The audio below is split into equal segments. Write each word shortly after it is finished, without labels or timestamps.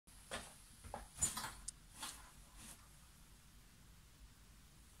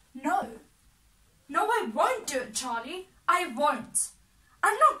do it, Charlie. I won't.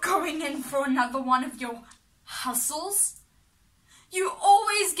 I'm not going in for another one of your hustles. You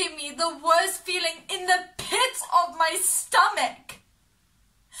always give me the worst feeling in the pit of my stomach.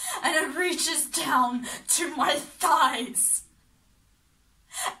 And it reaches down to my thighs.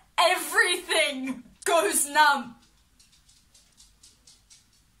 Everything goes numb.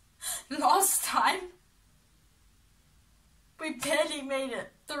 Last time, we barely made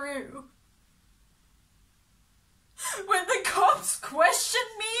it through. When the cops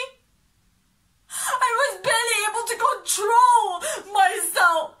questioned me, I was barely able to control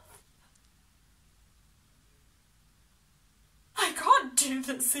myself. I can't do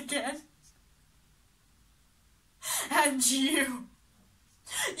this again. And you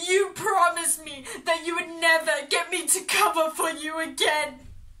promised me that you would never get me to cover for you again.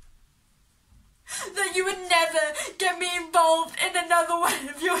 That you would never get me involved in another one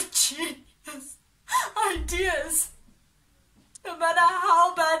of your genius ideas. No matter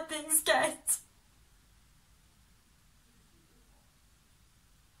how bad things get.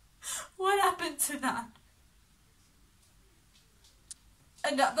 What happened to that?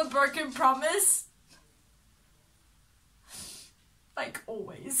 Another broken promise? Like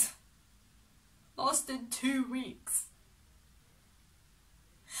always. Lasted 2 weeks.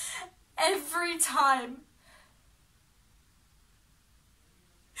 Every time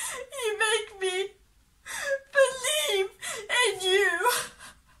you make me believe in you.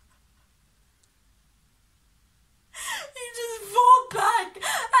 You just fall back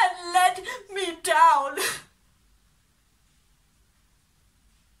and let me down.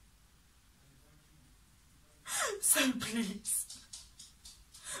 So please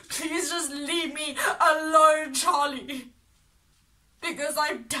just leave me alone, Charlie. Because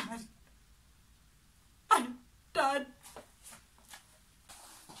I'm done. I'm done.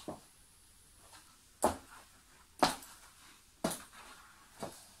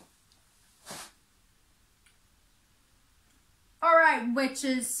 Alright,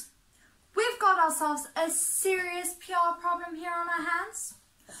 witches. We've got ourselves a serious PR problem here on our hands.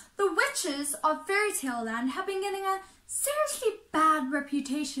 The witches of Fairy Tale Land have been getting a seriously bad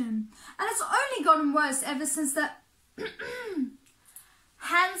reputation, and it's only gotten worse ever since the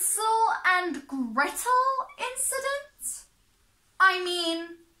Hansel and Gretel incident? I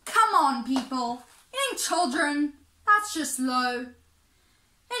mean, come on people, you ain't children, that's just low.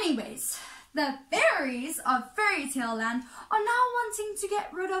 Anyways, the fairies of Fairy Tale Land are now wanting to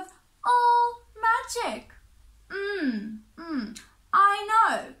get rid of all magic. I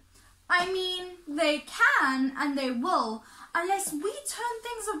know. I mean, they can and they will, unless we turn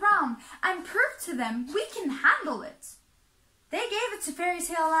things around and prove to them we can handle it. They gave it to Fairy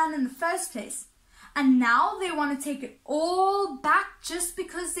Tale Land in the first place, and now they want to take it all back just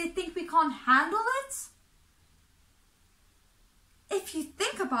because they think we can't handle it? If you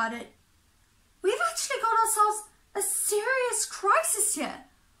think about it, we've actually got ourselves a serious crisis here.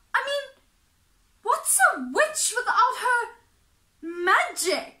 I mean, what's a witch without her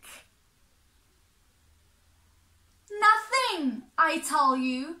magic? Nothing, I tell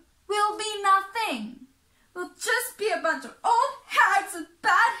you, will be nothing. We'll just be a bunch of old hags with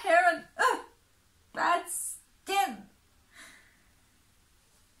bad hair and bad skin.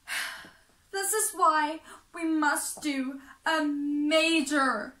 This is why we must do a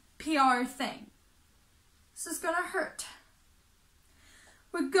major PR thing. This is gonna hurt.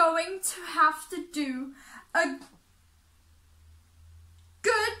 We're going to have to do a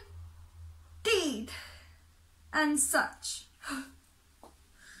good deed and such.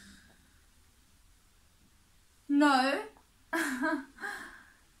 No?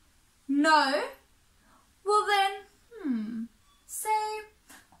 No? Well then, say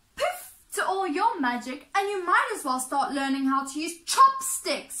poof to all your magic, and you might as well start learning how to use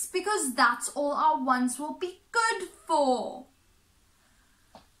chopsticks, because that's all our wands will be good for.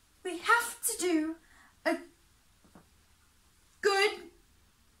 We have to do a good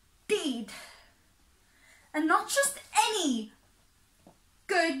deed. And not just any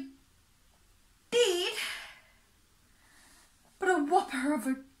good deed, but a whopper of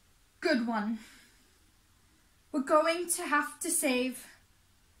a good one. We're going to have to save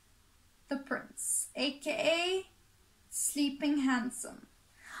the prince, aka Sleeping Handsome.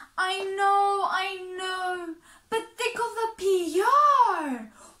 I know, but think of the PR.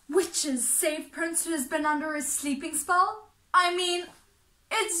 Witches save prince who has been under a sleeping spell. I mean,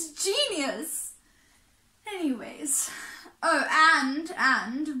 it's genius. Anyways,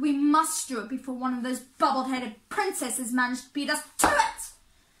 and we must do it before one of those bubble-headed princesses manage to beat us to it.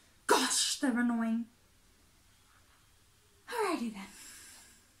 Gosh, they're annoying. Alrighty then.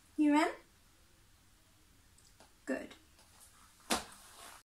 You in?